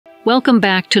Welcome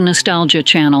back to Nostalgia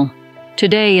Channel.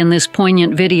 Today in this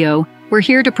poignant video, we're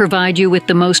here to provide you with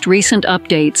the most recent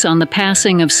updates on the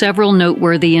passing of several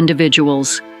noteworthy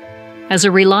individuals. As a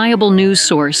reliable news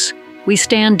source, we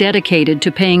stand dedicated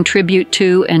to paying tribute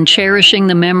to and cherishing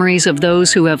the memories of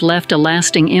those who have left a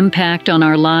lasting impact on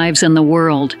our lives and the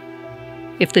world.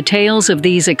 If the tales of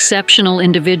these exceptional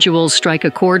individuals strike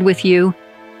a chord with you,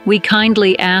 we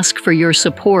kindly ask for your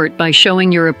support by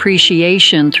showing your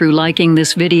appreciation through liking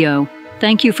this video.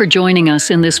 Thank you for joining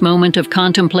us in this moment of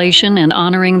contemplation and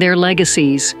honoring their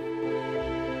legacies.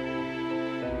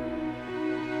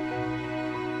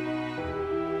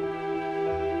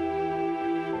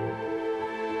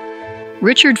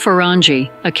 Richard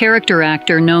Foronjy, a character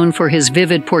actor known for his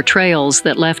vivid portrayals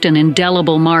that left an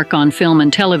indelible mark on film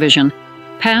and television,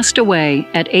 passed away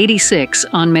at 86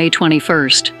 on May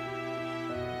 21st.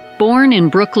 Born in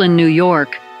Brooklyn, New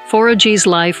York, Foronjy's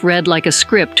life read like a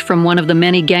script from one of the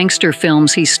many gangster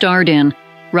films he starred in,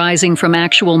 rising from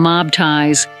actual mob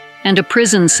ties and a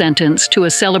prison sentence to a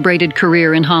celebrated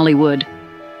career in Hollywood.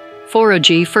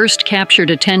 Foronjy first captured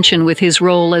attention with his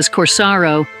role as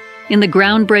Corsaro in the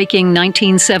groundbreaking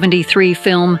 1973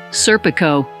 film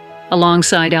Serpico,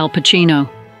 alongside Al Pacino.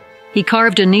 He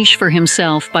carved a niche for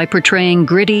himself by portraying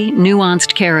gritty,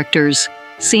 nuanced characters,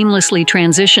 seamlessly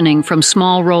transitioning from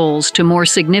small roles to more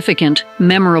significant,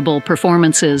 memorable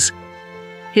performances.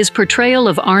 His portrayal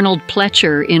of Arnold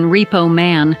Pletcher in Repo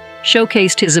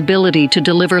showcased his ability to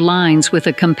deliver lines with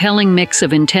a compelling mix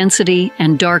of intensity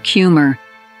and dark humor,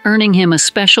 earning him a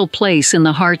special place in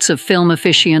the hearts of film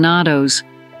aficionados.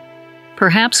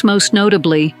 Perhaps most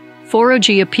notably,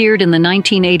 Foronjy appeared in the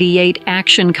 1988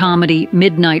 action comedy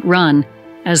Midnight Run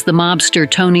as the mobster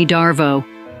Tony Darvo,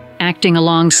 acting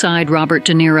alongside Robert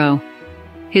De Niro.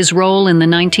 His role in the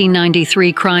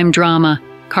 1993 crime drama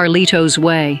Carlito's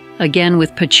Way, again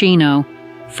with Pacino,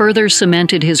 further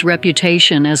cemented his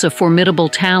reputation as a formidable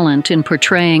talent in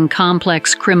portraying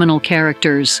complex criminal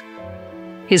characters.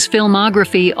 His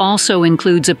filmography also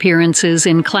includes appearances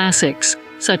in classics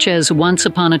such as Once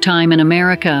Upon a Time in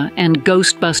America and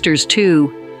Ghostbusters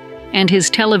 2, and his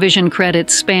television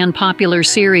credits span popular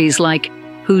series like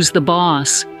Who's the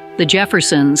Boss?, The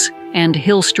Jeffersons, and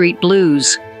Hill Street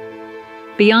Blues.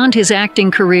 Beyond his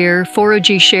acting career,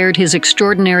 Foronjy shared his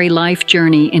extraordinary life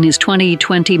journey in his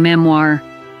 2020 memoir,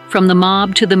 From the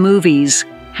Mob to the Movies: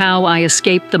 How I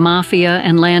Escaped the Mafia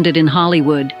and Landed in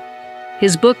Hollywood.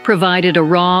 His book provided a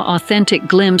raw, authentic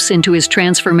glimpse into his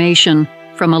transformation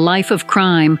from a life of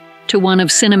crime to one of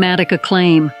cinematic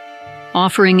acclaim,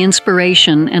 offering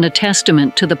inspiration and a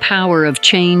testament to the power of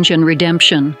change and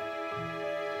redemption.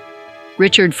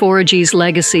 Richard Foronjy's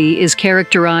legacy is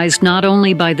characterized not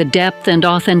only by the depth and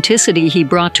authenticity he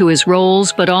brought to his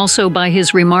roles, but also by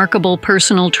his remarkable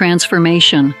personal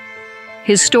transformation.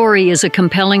 His story is a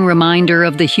compelling reminder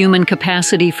of the human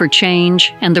capacity for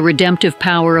change and the redemptive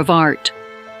power of art.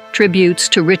 Tributes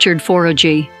to Richard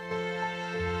Foronjy.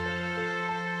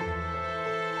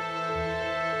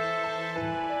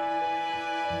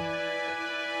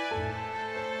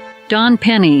 Don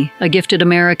Peny, a gifted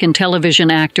American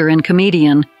television actor and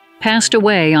comedian, passed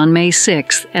away on May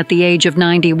 6th at the age of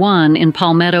 91 in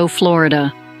Palmetto,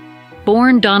 Florida.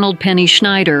 Born Donald Peny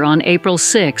Schneider on April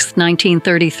 6,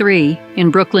 1933,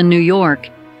 in Brooklyn, New York,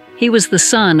 he was the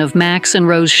son of Max and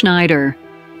Rose Schneider.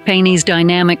 Peny's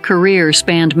dynamic career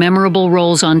spanned memorable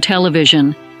roles on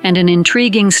television and an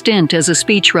intriguing stint as a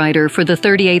speechwriter for the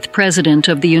 38th President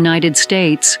of the United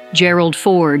States, Gerald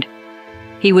Ford.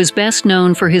 He was best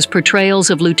known for his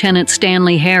portrayals of Lieutenant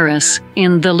Stanley Harris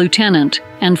in The Lieutenant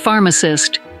and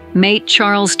pharmacist, Mate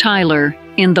Charles Tyler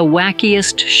in The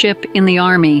Wackiest Ship in the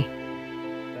Army.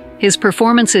 His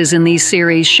performances in these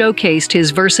series showcased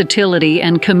his versatility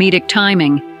and comedic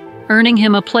timing, earning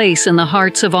him a place in the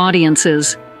hearts of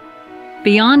audiences.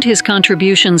 Beyond his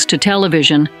contributions to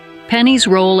television, Peny's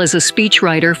role as a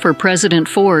speechwriter for President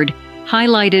Ford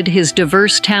highlighted his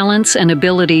diverse talents and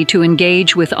ability to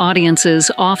engage with audiences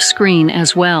off-screen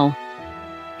as well.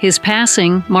 His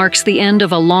passing marks the end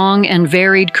of a long and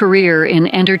varied career in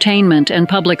entertainment and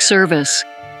public service,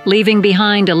 leaving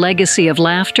behind a legacy of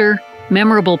laughter,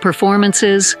 memorable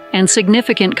performances, and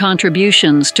significant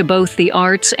contributions to both the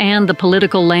arts and the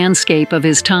political landscape of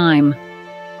his time.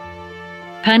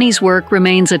 Peny's work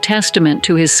remains a testament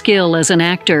to his skill as an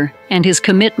actor and his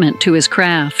commitment to his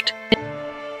craft.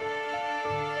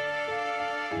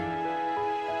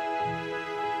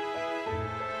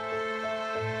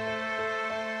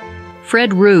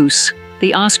 Fred Roos,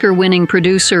 the Oscar-winning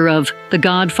producer of The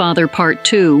Godfather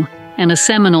Part II and a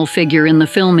seminal figure in the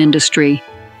film industry,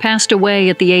 passed away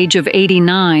at the age of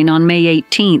 89 on May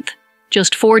 18th,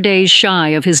 just 4 days shy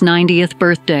of his 90th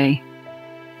birthday.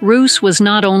 Roos was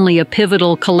not only a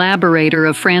pivotal collaborator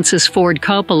of Francis Ford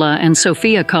Coppola and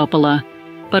Sofia Coppola,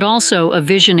 but also a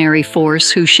visionary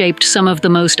force who shaped some of the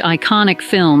most iconic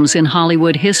films in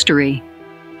Hollywood history.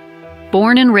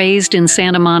 Born and raised in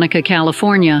Santa Monica,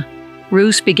 California,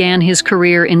 Roos began his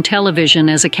career in television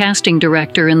as a casting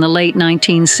director in the late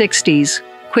 1960s,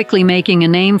 quickly making a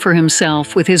name for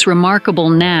himself with his remarkable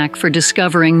knack for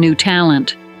discovering new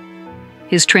talent.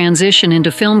 His transition into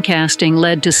film casting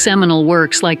led to seminal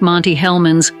works like Monte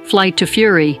Hellman's Flight to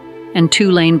Fury and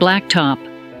Two Lane Blacktop.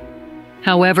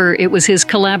 However, it was his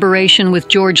collaboration with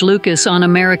George Lucas on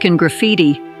American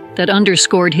Graffiti that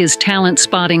underscored his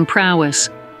talent-spotting prowess,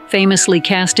 famously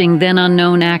casting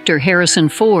then-unknown actor Harrison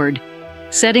Ford,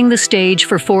 setting the stage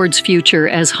for Ford's future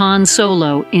as Han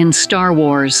Solo in Star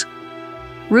Wars.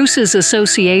 Roos's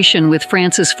association with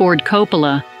Francis Ford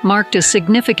Coppola marked a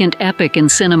significant epoch in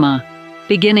cinema,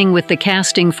 beginning with the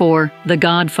casting for The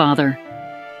Godfather.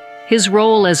 His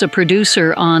role as a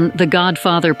producer on The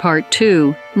Godfather Part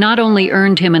 2 not only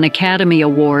earned him an Academy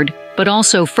Award, but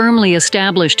also firmly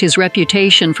established his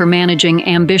reputation for managing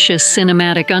ambitious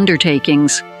cinematic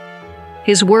undertakings.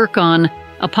 His work on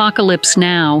Apocalypse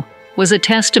Now was a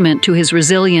testament to his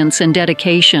resilience and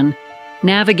dedication,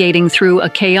 navigating through a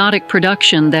chaotic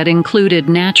production that included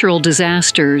natural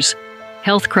disasters,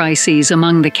 health crises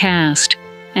among the cast,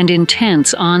 and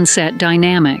intense on-set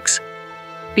dynamics.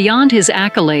 Beyond his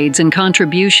accolades and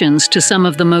contributions to some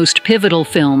of the most pivotal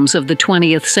films of the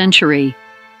 20th century,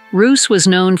 Roos was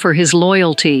known for his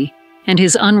loyalty and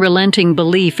his unrelenting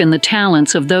belief in the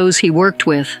talents of those he worked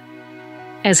with.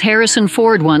 As Harrison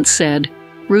Ford once said,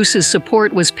 Roos's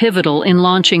support was pivotal in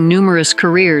launching numerous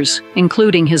careers,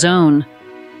 including his own.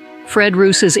 Fred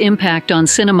Roos's impact on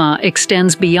cinema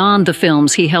extends beyond the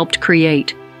films he helped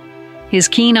create. His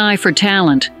keen eye for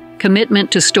talent,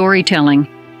 commitment to storytelling,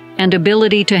 and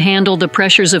ability to handle the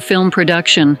pressures of film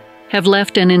production have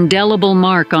left an indelible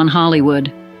mark on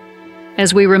Hollywood.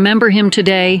 As we remember him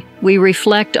today, we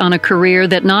reflect on a career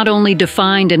that not only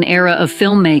defined an era of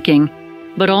filmmaking,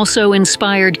 but also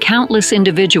inspired countless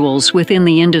individuals within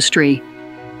the industry.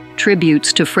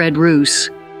 Tributes to Fred Roos.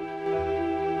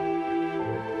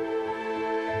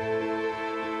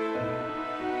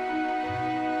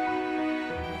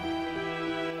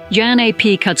 Jan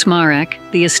A.P.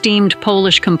 Kaczmarek, the esteemed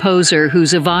Polish composer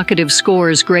whose evocative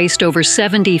scores graced over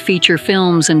 70 feature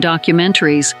films and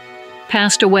documentaries,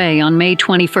 passed away on May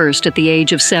 21st at the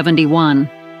age of 71.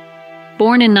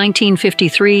 Born in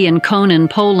 1953 in Konin,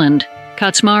 Poland,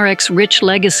 Kaczmarek's rich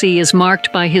legacy is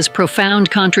marked by his profound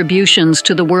contributions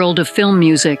to the world of film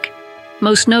music,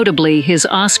 most notably his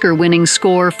Oscar-winning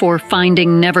score for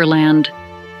Finding Neverland.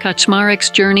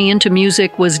 Kaczmarek's journey into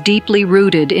music was deeply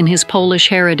rooted in his Polish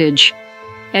heritage.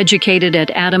 Educated at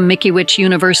Adam Mickiewicz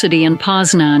University in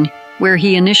Poznań, where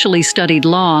he initially studied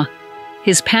law,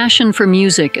 his passion for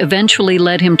music eventually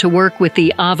led him to work with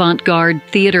the avant-garde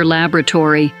theater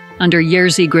laboratory under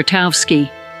Jerzy Grotowski.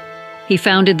 He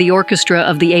founded the orchestra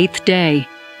of the Eighth Day,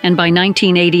 and by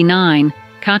 1989,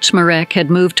 Kaczmarek had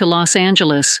moved to Los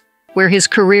Angeles, where his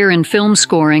career in film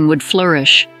scoring would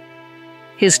flourish.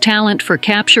 His talent for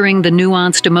capturing the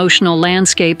nuanced emotional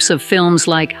landscapes of films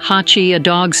like Hachi, A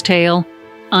Dog's Tale,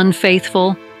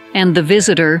 Unfaithful, and The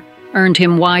Visitor earned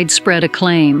him widespread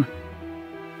acclaim.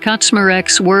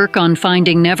 Kaczmarek's work on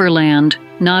Finding Neverland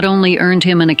not only earned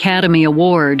him an Academy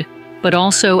Award, but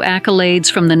also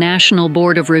accolades from the National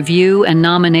Board of Review and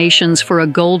nominations for a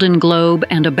Golden Globe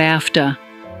and a BAFTA.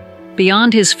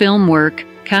 Beyond his film work,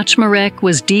 Kaczmarek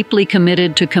was deeply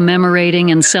committed to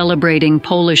commemorating and celebrating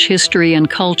Polish history and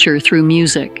culture through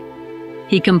music.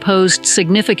 He composed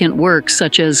significant works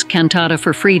such as Cantata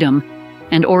for Freedom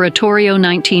and Oratorio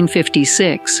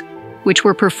 1956, which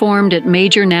were performed at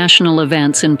major national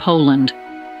events in Poland.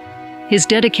 His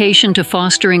dedication to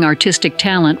fostering artistic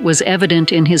talent was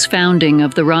evident in his founding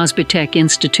of the Rozbytek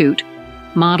Institute,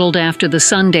 modeled after the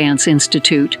Sundance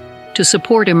Institute, to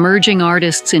support emerging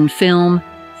artists in film,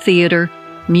 theater,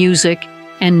 music,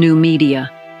 and new media.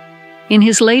 In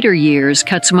his later years,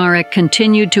 Kaczmarek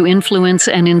continued to influence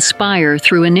and inspire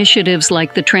through initiatives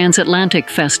like the Transatlantic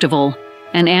Festival,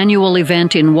 an annual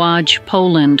event in Łódź,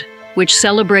 Poland, which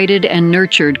celebrated and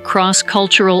nurtured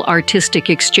cross-cultural artistic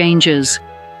exchanges.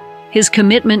 His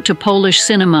commitment to Polish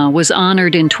cinema was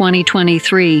honored in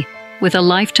 2023 with a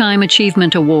Lifetime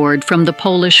Achievement Award from the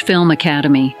Polish Film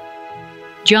Academy.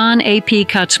 Jan A.P.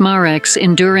 Kaczmarek's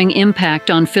enduring impact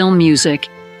on film music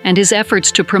and his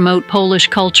efforts to promote Polish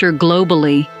culture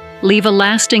globally leave a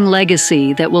lasting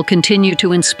legacy that will continue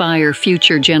to inspire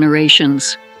future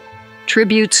generations.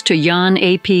 Tributes to Jan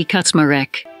A.P.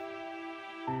 Kaczmarek.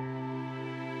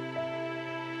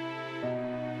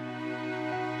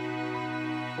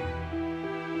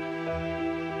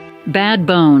 Bad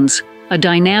Bones, a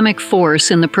dynamic force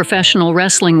in the professional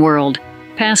wrestling world,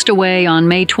 passed away on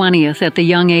May 20th at the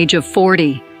young age of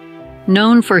 40.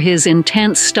 Known for his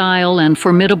intense style and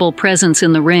formidable presence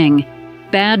in the ring,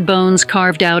 Bad Bones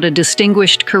carved out a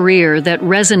distinguished career that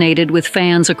resonated with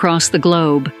fans across the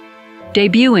globe.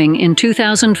 Debuting in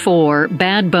 2004,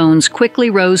 Bad Bones quickly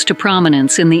rose to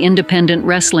prominence in the independent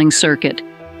wrestling circuit,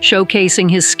 showcasing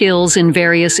his skills in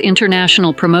various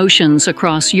international promotions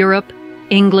across Europe,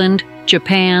 England,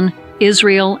 Japan,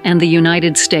 Israel, and the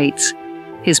United States.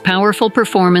 His powerful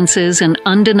performances and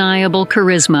undeniable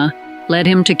charisma led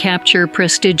him to capture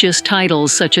prestigious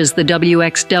titles such as the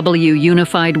WXW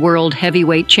Unified World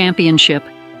Heavyweight Championship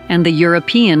and the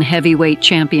European Heavyweight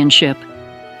Championship,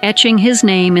 etching his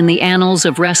name in the annals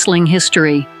of wrestling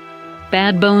history.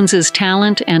 Bad Bones'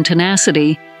 talent and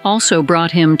tenacity also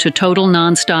brought him to Total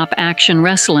Nonstop Action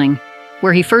Wrestling,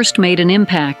 where he first made an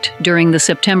impact during the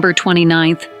September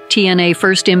 29th TNA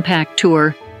First Impact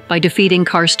Tour by defeating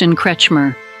Karsten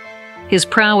Kretschmer. His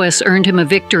prowess earned him a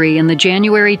victory in the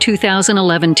January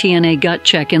 2011 TNA Gut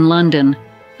Check in London,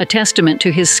 a testament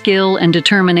to his skill and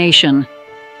determination.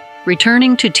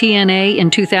 Returning to TNA in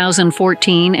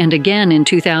 2014 and again in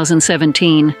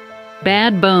 2017,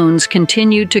 Bad Bones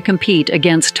continued to compete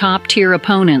against top-tier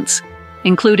opponents,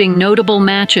 including notable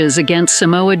matches against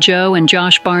Samoa Joe and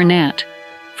Josh Barnett,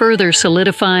 further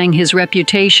solidifying his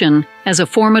reputation as a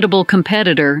formidable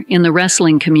competitor in the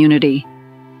wrestling community.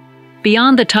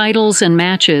 Beyond the titles and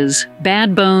matches,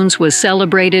 Bad Bones was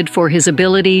celebrated for his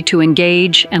ability to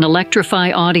engage and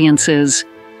electrify audiences,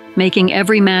 making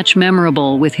every match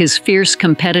memorable with his fierce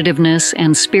competitiveness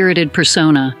and spirited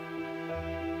persona.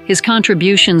 His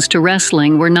contributions to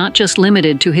wrestling were not just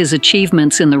limited to his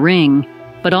achievements in the ring,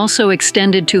 but also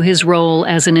extended to his role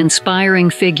as an inspiring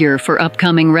figure for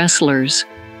upcoming wrestlers.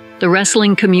 The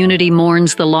wrestling community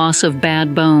mourns the loss of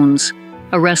Bad Bones,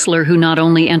 a wrestler who not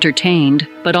only entertained,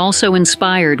 but also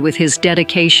inspired with his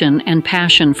dedication and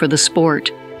passion for the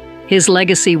sport. His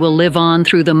legacy will live on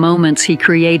through the moments he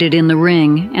created in the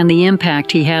ring and the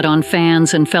impact he had on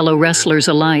fans and fellow wrestlers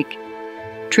alike.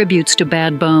 Tributes to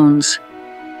Bad Bones.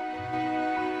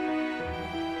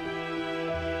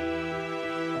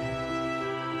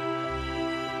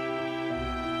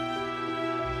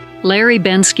 Larry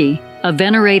Bensky, a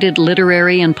venerated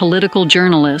literary and political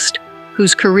journalist,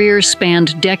 whose career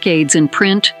spanned decades in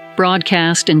print,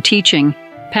 broadcast, and teaching,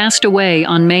 passed away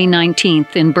on May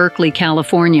 19th in Berkeley,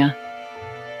 California.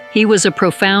 He was a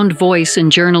profound voice in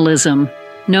journalism,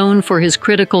 known for his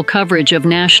critical coverage of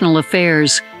national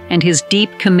affairs and his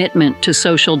deep commitment to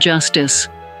social justice.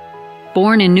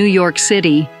 Born in New York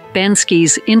City,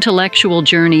 Bensky's intellectual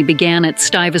journey began at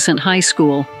Stuyvesant High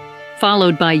School,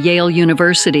 followed by Yale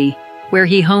University, where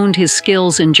he honed his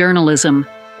skills in journalism.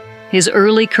 His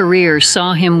early career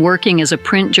saw him working as a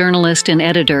print journalist and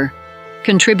editor,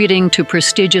 contributing to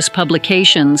prestigious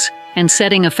publications and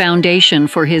setting a foundation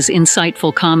for his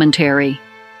insightful commentary.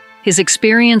 His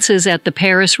experiences at the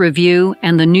Paris Review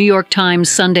and the New York Times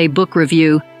Sunday Book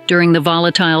Review during the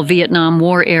volatile Vietnam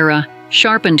War era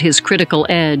sharpened his critical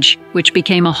edge, which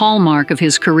became a hallmark of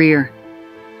his career.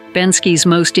 Bensky's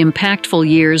most impactful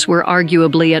years were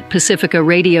arguably at Pacifica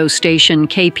radio station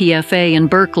KPFA in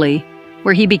Berkeley,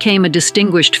 where he became a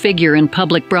distinguished figure in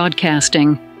public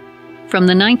broadcasting. From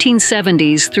the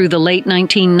 1970s through the late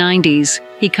 1990s,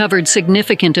 he covered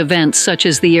significant events such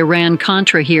as the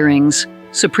Iran-Contra hearings,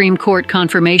 Supreme Court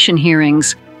confirmation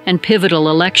hearings, and pivotal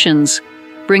elections,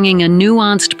 bringing a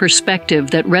nuanced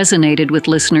perspective that resonated with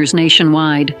listeners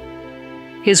nationwide.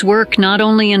 His work not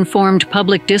only informed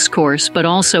public discourse but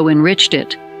also enriched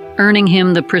it, earning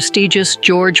him the prestigious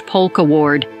George Polk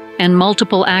Award and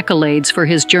multiple accolades for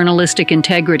his journalistic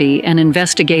integrity and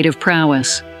investigative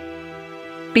prowess.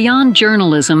 Beyond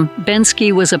journalism,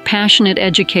 Bensky was a passionate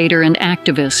educator and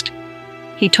activist.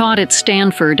 He taught at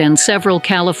Stanford and several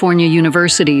California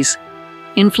universities,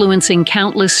 influencing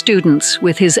countless students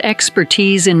with his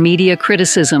expertise in media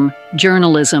criticism,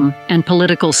 journalism, and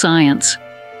political science.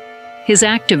 His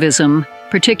activism,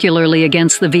 particularly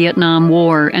against the Vietnam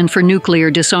War and for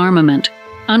nuclear disarmament,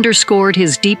 underscored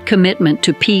his deep commitment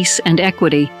to peace and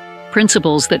equity,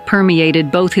 principles that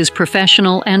permeated both his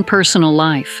professional and personal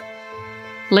life.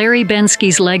 Larry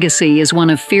Bensky's legacy is one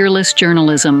of fearless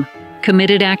journalism,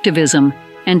 committed activism,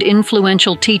 and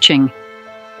influential teaching.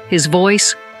 His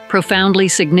voice, profoundly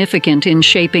significant in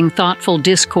shaping thoughtful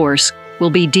discourse, will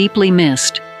be deeply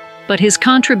missed, but his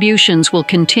contributions will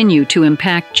continue to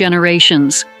impact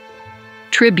generations.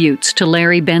 Tributes to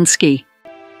Larry Bensky.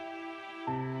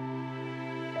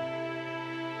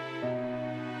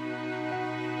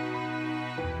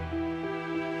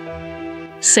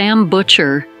 Sam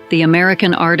Butcher, the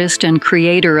American artist and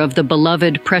creator of the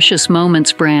beloved Precious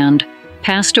Moments brand,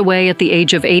 passed away at the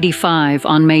age of 85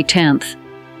 on May 10th.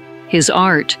 His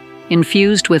art,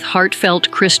 infused with heartfelt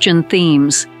Christian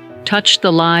themes, touched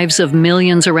the lives of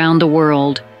millions around the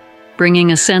world,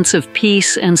 bringing a sense of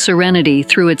peace and serenity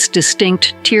through its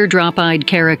distinct teardrop-eyed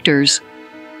characters.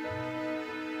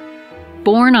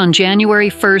 Born on January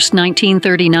 1,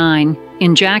 1939,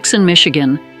 in Jackson,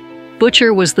 Michigan,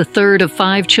 Butcher was the third of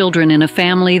 5 children in a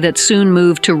family that soon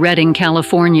moved to Redding,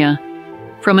 California.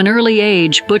 From an early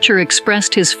age, Butcher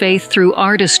expressed his faith through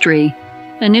artistry,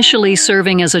 initially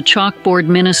serving as a chalkboard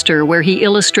minister where he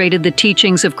illustrated the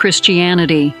teachings of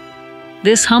Christianity.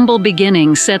 This humble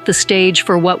beginning set the stage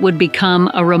for what would become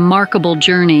a remarkable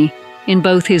journey in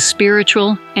both his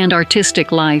spiritual and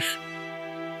artistic life.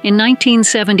 In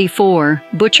 1974,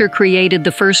 Butcher created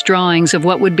the first drawings of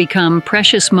what would become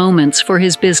Precious Moments for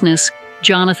his business,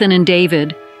 Jonathan and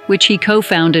David, which he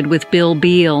co-founded with Bill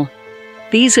Beal.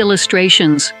 These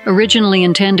illustrations, originally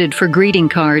intended for greeting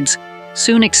cards,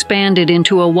 soon expanded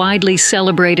into a widely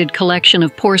celebrated collection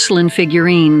of porcelain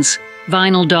figurines,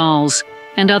 vinyl dolls,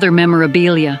 and other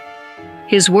memorabilia.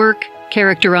 His work,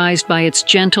 characterized by its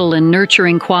gentle and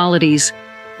nurturing qualities,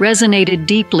 resonated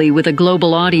deeply with a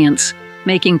global audience,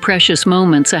 making Precious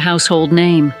Moments a household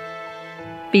name.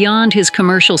 Beyond his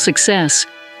commercial success,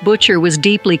 Butcher was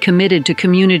deeply committed to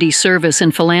community service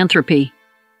and philanthropy.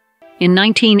 In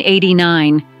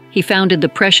 1989, he founded the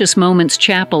Precious Moments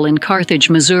Chapel in Carthage,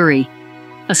 Missouri,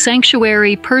 a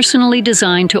sanctuary personally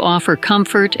designed to offer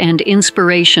comfort and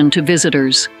inspiration to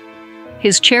visitors.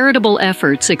 His charitable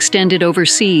efforts extended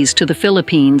overseas to the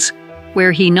Philippines,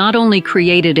 where he not only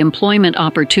created employment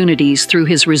opportunities through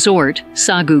his resort,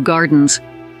 Sagu Gardens,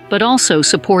 but also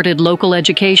supported local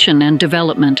education and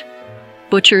development.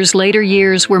 Butcher's later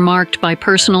years were marked by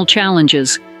personal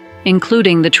challenges,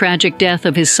 including the tragic death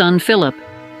of his son Philip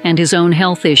and his own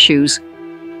health issues.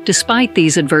 Despite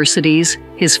these adversities,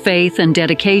 his faith and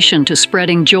dedication to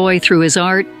spreading joy through his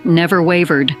art never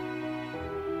wavered.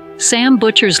 Sam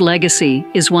Butcher's legacy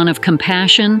is one of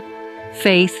compassion,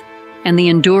 faith, and the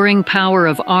enduring power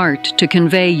of art to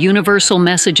convey universal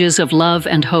messages of love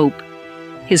and hope.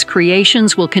 His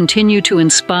creations will continue to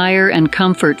inspire and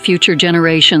comfort future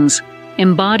generations,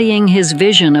 embodying his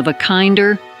vision of a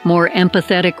kinder, more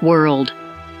empathetic world.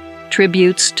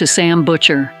 Tributes to Sam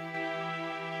Butcher.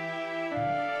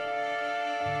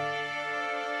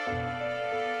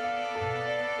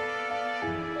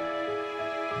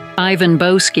 Ivan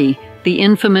Boesky, the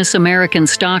infamous American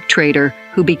stock trader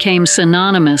who became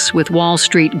synonymous with Wall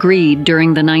Street greed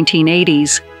during the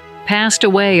 1980s, passed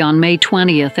away on May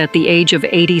 20th at the age of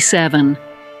 87.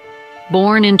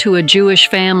 Born into a Jewish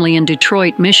family in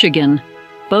Detroit, Michigan,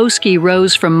 Boesky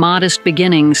rose from modest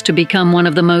beginnings to become one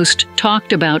of the most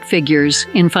talked-about figures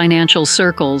in financial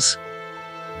circles.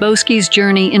 Boesky's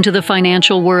journey into the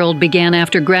financial world began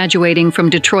after graduating from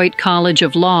Detroit College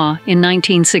of Law in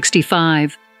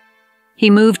 1965. He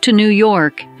moved to New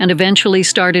York and eventually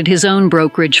started his own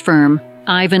brokerage firm,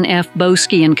 Ivan F.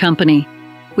 Boesky & Company,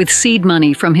 with seed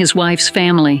money from his wife's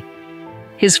family.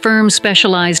 His firm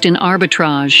specialized in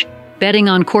arbitrage, betting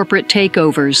on corporate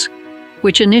takeovers,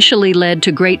 which initially led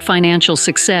to great financial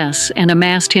success and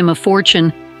amassed him a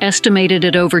fortune estimated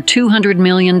at over $200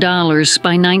 million by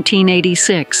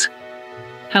 1986.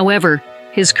 However,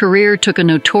 his career took a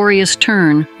notorious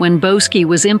turn when Boesky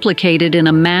was implicated in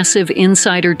a massive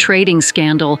insider trading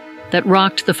scandal that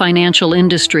rocked the financial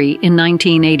industry in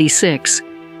 1986.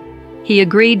 He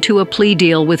agreed to a plea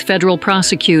deal with federal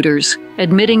prosecutors,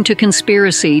 admitting to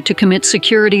conspiracy to commit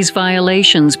securities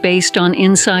violations based on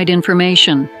inside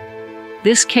information.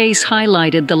 This case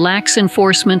highlighted the lax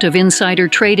enforcement of insider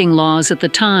trading laws at the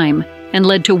time and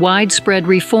led to widespread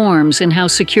reforms in how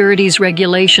securities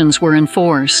regulations were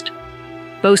enforced.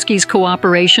 Boesky's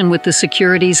cooperation with the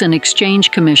Securities and Exchange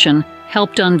Commission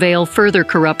helped unveil further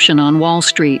corruption on Wall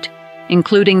Street,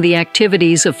 including the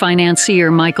activities of financier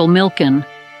Michael Milken.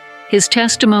 His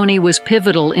testimony was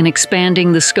pivotal in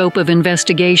expanding the scope of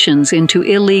investigations into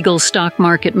illegal stock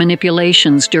market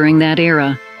manipulations during that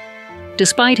era.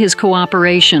 Despite his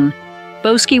cooperation,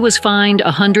 Boesky was fined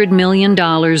 $100 million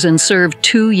and served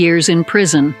 2 years in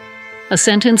prison, a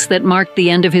sentence that marked the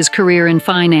end of his career in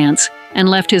finance and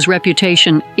left his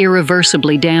reputation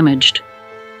irreversibly damaged.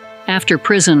 After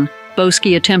prison,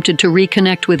 Boesky attempted to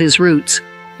reconnect with his roots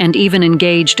and even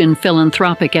engaged in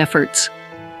philanthropic efforts.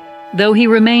 Though he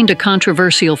remained a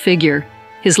controversial figure,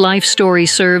 his life story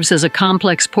serves as a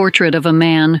complex portrait of a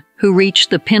man who reached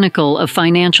the pinnacle of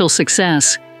financial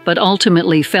success but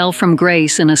ultimately fell from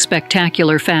grace in a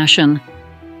spectacular fashion.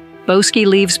 Boesky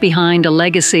leaves behind a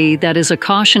legacy that is a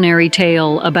cautionary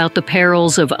tale about the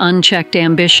perils of unchecked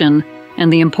ambition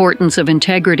and the importance of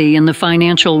integrity in the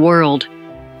financial world.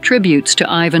 Tributes to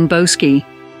Ivan Boesky.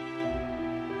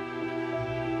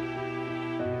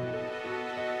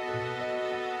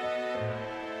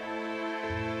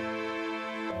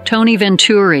 Tony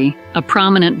Venturi, a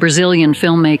prominent Brazilian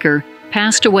filmmaker,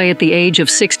 passed away at the age of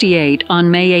 68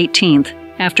 on May 18th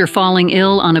after falling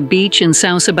ill on a beach in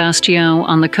São Sebastião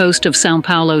on the coast of São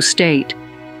Paulo state.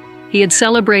 He had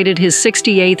celebrated his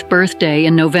 68th birthday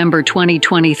in November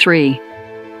 2023.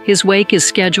 His wake is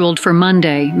scheduled for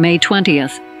Monday, May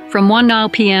 20th, from 1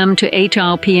 p.m. to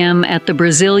 8 p.m. at the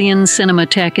Brazilian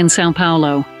Cinematheque in São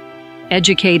Paulo.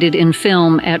 Educated in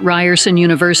film at Ryerson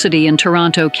University in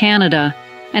Toronto, Canada,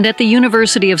 and at the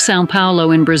University of São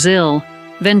Paulo in Brazil,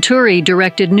 Venturi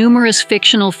directed numerous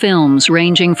fictional films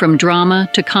ranging from drama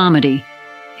to comedy.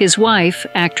 His wife,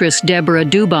 actress Deborah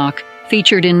Duboc,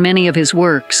 featured in many of his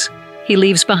works. He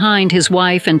leaves behind his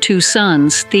wife and two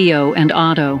sons, Theo and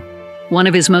Otto. One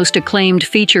of his most acclaimed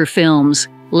feature films,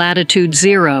 Latitude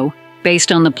Zero,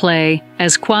 based on the play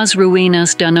As Quas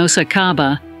Ruínas da Nossa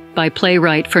Caba by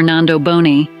playwright Fernando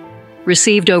Boni,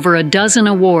 received over a dozen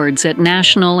awards at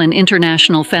national and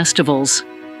international festivals.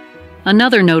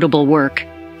 Another notable work,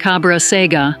 Cabra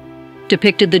Cega,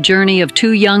 depicted the journey of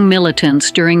two young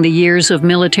militants during the years of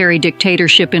military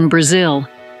dictatorship in Brazil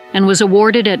and was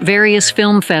awarded at various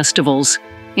film festivals,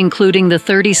 including the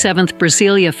 37th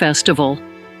Brasilia Festival,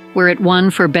 where it won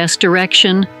for Best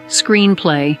Direction,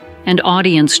 Screenplay, and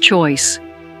Audience Choice.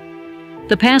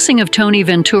 The passing of Tony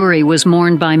Venturi was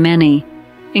mourned by many,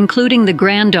 including the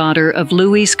granddaughter of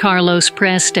Luis Carlos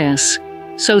Prestes,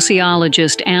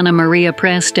 sociologist Ana Maria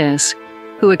Prestes,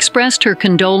 who expressed her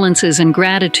condolences and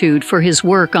gratitude for his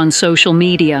work on social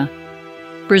media.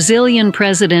 Brazilian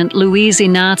President Luiz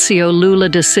Inácio Lula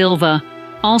da Silva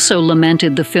also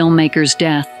lamented the filmmaker's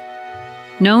death.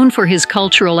 Known for his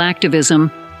cultural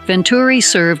activism, Venturi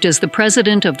served as the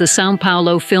president of the São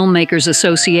Paulo Filmmakers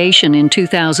Association in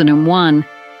 2001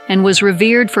 and was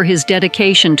revered for his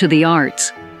dedication to the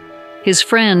arts. His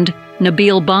friend,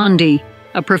 Nabil Bondi,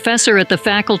 a professor at the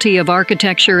Faculty of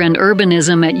Architecture and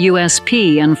Urbanism at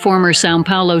USP and former São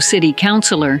Paulo city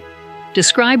councilor,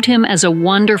 described him as a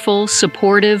wonderful,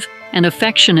 supportive, and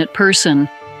affectionate person,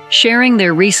 sharing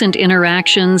their recent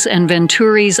interactions and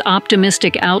Venturi's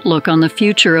optimistic outlook on the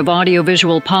future of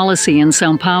audiovisual policy in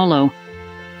São Paulo.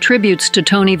 Tributes to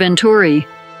Tony Venturi.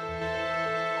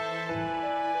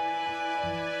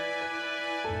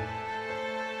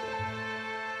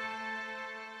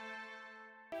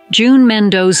 June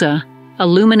Mendoza, a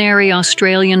luminary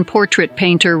Australian portrait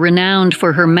painter renowned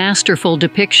for her masterful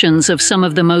depictions of some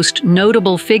of the most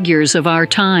notable figures of our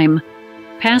time,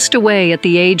 passed away at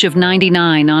the age of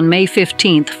 99 on May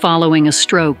 15th following a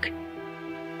stroke.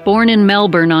 Born in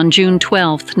Melbourne on June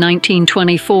 12,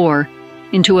 1924,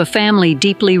 into a family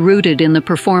deeply rooted in the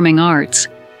performing arts,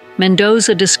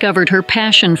 Mendoza discovered her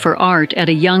passion for art at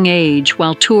a young age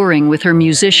while touring with her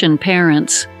musician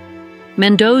parents.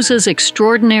 Mendoza's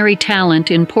extraordinary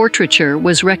talent in portraiture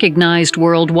was recognized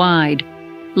worldwide,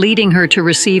 leading her to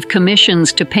receive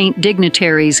commissions to paint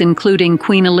dignitaries including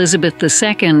Queen Elizabeth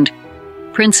II,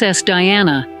 Princess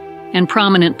Diana, and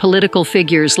prominent political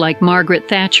figures like Margaret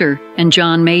Thatcher and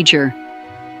John Major.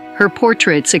 Her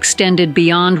portraits extended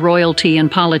beyond royalty and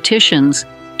politicians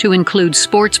to include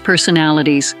sports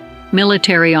personalities,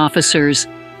 military officers,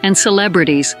 and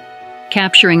celebrities,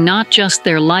 capturing not just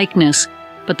their likeness,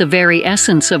 but the very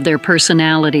essence of their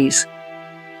personalities.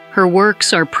 Her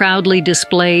works are proudly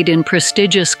displayed in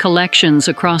prestigious collections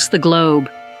across the globe,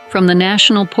 from the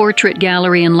National Portrait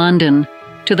Gallery in London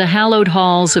to the hallowed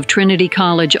halls of Trinity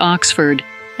College, Oxford,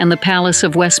 and the Palace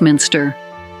of Westminster.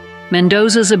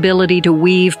 Mendoza's ability to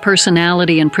weave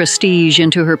personality and prestige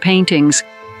into her paintings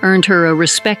earned her a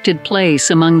respected place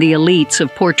among the elites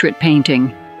of portrait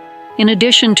painting. In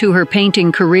addition to her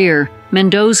painting career,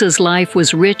 Mendoza's life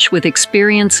was rich with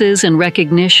experiences and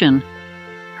recognition.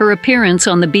 Her appearance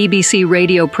on the BBC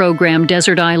radio program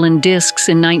Desert Island Discs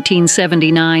in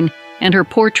 1979 and her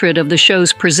portrait of the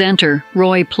show's presenter,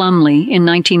 Roy Plumley, in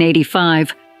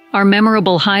 1985, are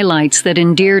memorable highlights that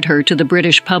endeared her to the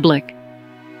British public.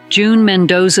 June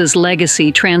Mendoza's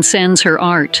legacy transcends her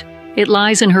art. It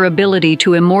lies in her ability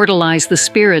to immortalize the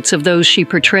spirits of those she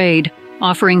portrayed,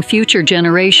 offering future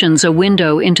generations a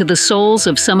window into the souls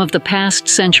of some of the past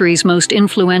century's most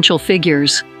influential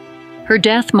figures. Her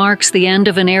death marks the end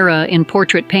of an era in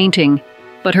portrait painting,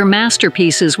 but her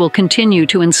masterpieces will continue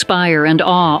to inspire and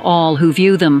awe all who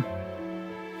view them.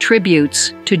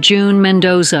 Tributes to June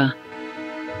Mendoza.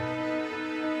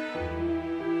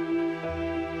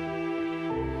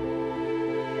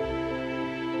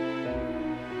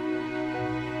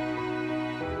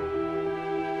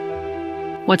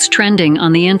 What's trending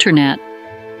on the internet?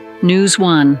 News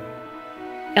 1.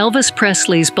 Elvis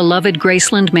Presley's beloved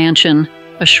Graceland mansion,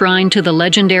 a shrine to the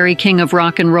legendary king of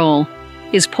rock and roll,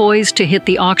 is poised to hit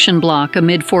the auction block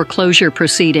amid foreclosure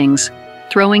proceedings,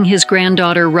 throwing his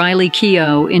granddaughter Riley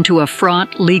Keough into a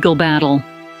fraught legal battle.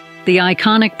 The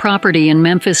iconic property in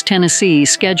Memphis, Tennessee,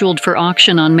 scheduled for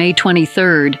auction on May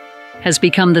 23rd, has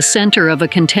become the center of a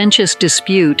contentious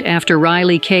dispute after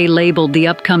Riley K. labeled the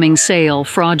upcoming sale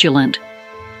fraudulent.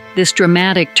 This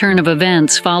dramatic turn of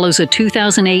events follows a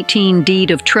 2018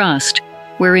 deed of trust,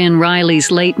 wherein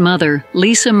Riley's late mother,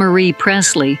 Lisa Marie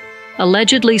Presley,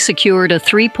 allegedly secured a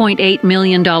 $3.8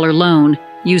 million loan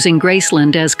using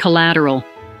Graceland as collateral.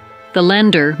 The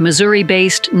lender,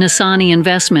 Missouri-based Nasani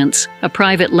Investments, a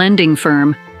private lending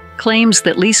firm, claims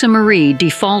that Lisa Marie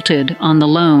defaulted on the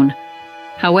loan.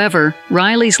 However,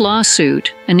 Riley's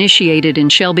lawsuit, initiated in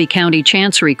Shelby County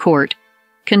Chancery Court,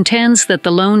 contends that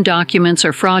the loan documents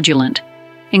are fraudulent,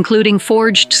 including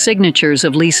forged signatures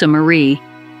of Lisa Marie,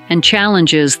 and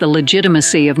challenges the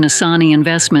legitimacy of Nasani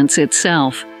Investments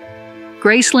itself.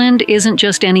 Graceland isn't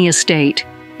just any estate.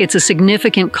 It's a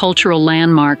significant cultural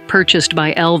landmark purchased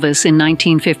by Elvis in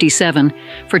 1957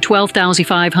 for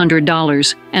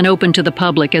 $12,500 and opened to the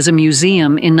public as a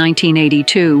museum in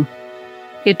 1982.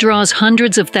 It draws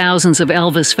hundreds of thousands of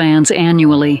Elvis fans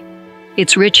annually.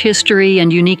 Its rich history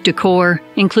and unique decor,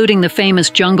 including the famous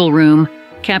Jungle Room,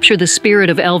 capture the spirit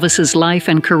of Elvis's life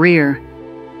and career.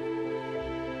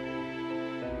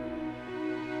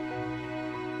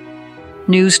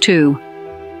 News 2.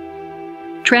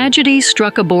 Tragedy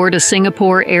struck aboard a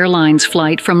Singapore Airlines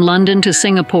flight from London to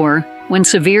Singapore when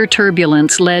severe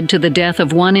turbulence led to the death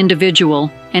of one individual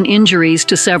and injuries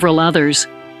to several others.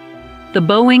 The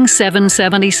Boeing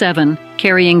 777,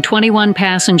 carrying 21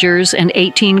 passengers and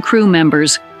 18 crew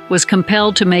members, was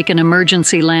compelled to make an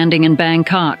emergency landing in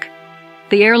Bangkok.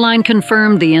 The airline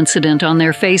confirmed the incident on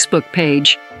their Facebook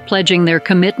page, pledging their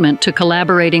commitment to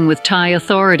collaborating with Thai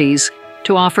authorities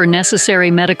to offer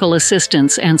necessary medical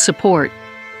assistance and support.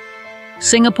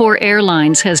 Singapore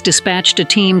Airlines has dispatched a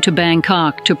team to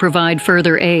Bangkok to provide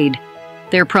further aid.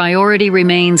 Their priority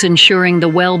remains ensuring the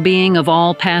well-being of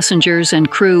all passengers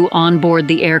and crew on board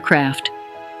the aircraft.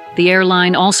 The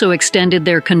airline also extended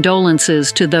their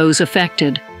condolences to those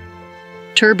affected.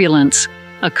 Turbulence,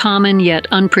 a common yet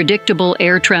unpredictable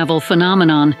air travel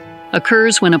phenomenon,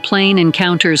 occurs when a plane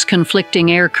encounters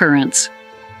conflicting air currents.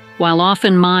 While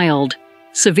often mild,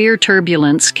 severe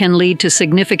turbulence can lead to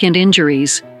significant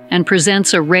injuries and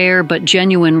presents a rare but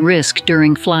genuine risk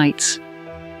during flights.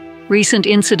 Recent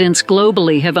incidents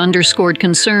globally have underscored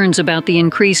concerns about the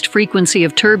increased frequency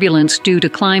of turbulence due to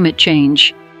climate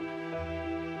change.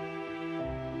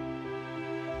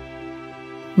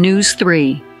 News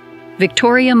 3.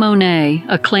 Victoria Monet,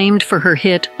 acclaimed for her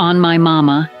hit On My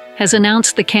Mama, has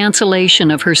announced the cancellation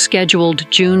of her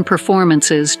scheduled June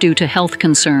performances due to health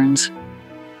concerns.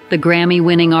 The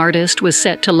Grammy-winning artist was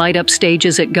set to light up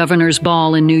stages at Governor's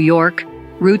Ball in New York,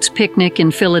 Roots Picnic in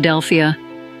Philadelphia,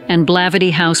 and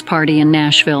Blavity House Party in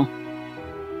Nashville.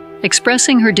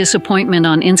 Expressing her disappointment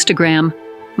on Instagram,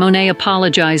 Monet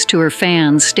apologized to her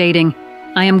fans, stating,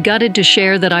 "I am gutted to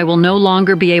share that I will no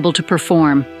longer be able to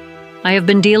perform. I have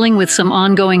been dealing with some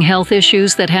ongoing health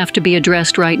issues that have to be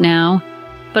addressed right now,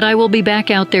 but I will be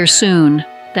back out there soon.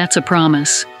 That's a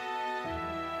promise."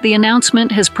 The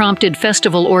announcement has prompted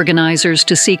festival organizers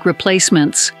to seek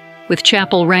replacements, with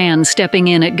Chappell Rand stepping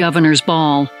in at Governor's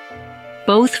Ball.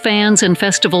 Both fans and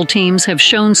festival teams have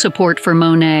shown support for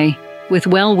Monet, with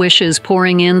well wishes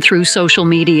pouring in through social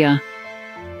media.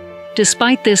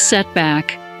 Despite this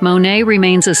setback, Monet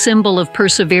remains a symbol of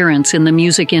perseverance in the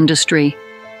music industry.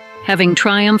 Having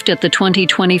triumphed at the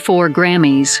 2024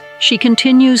 Grammys, she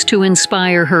continues to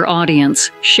inspire her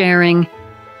audience, sharing,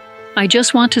 "I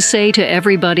just want to say to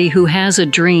everybody who has a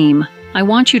dream, I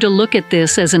want you to look at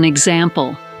this as an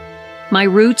example. My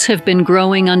roots have been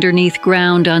growing underneath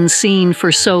ground unseen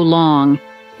for so long,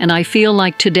 and I feel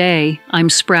like today I'm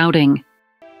sprouting."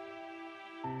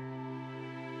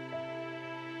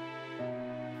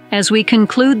 As we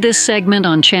conclude this segment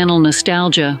on Channel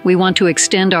Nostalgia, we want to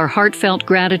extend our heartfelt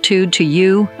gratitude to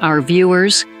you, our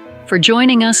viewers, for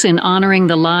joining us in honoring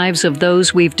the lives of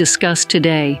those we've discussed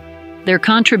today. Their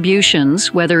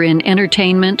contributions, whether in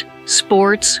entertainment,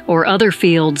 sports, or other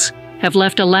fields, have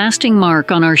left a lasting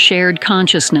mark on our shared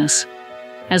consciousness.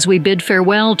 As we bid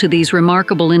farewell to these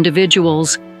remarkable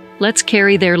individuals, let's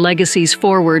carry their legacies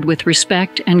forward with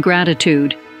respect and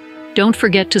gratitude. Don't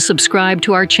forget to subscribe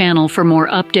to our channel for more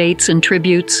updates and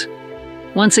tributes.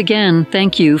 Once again,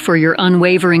 thank you for your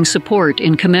unwavering support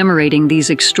in commemorating these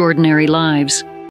extraordinary lives.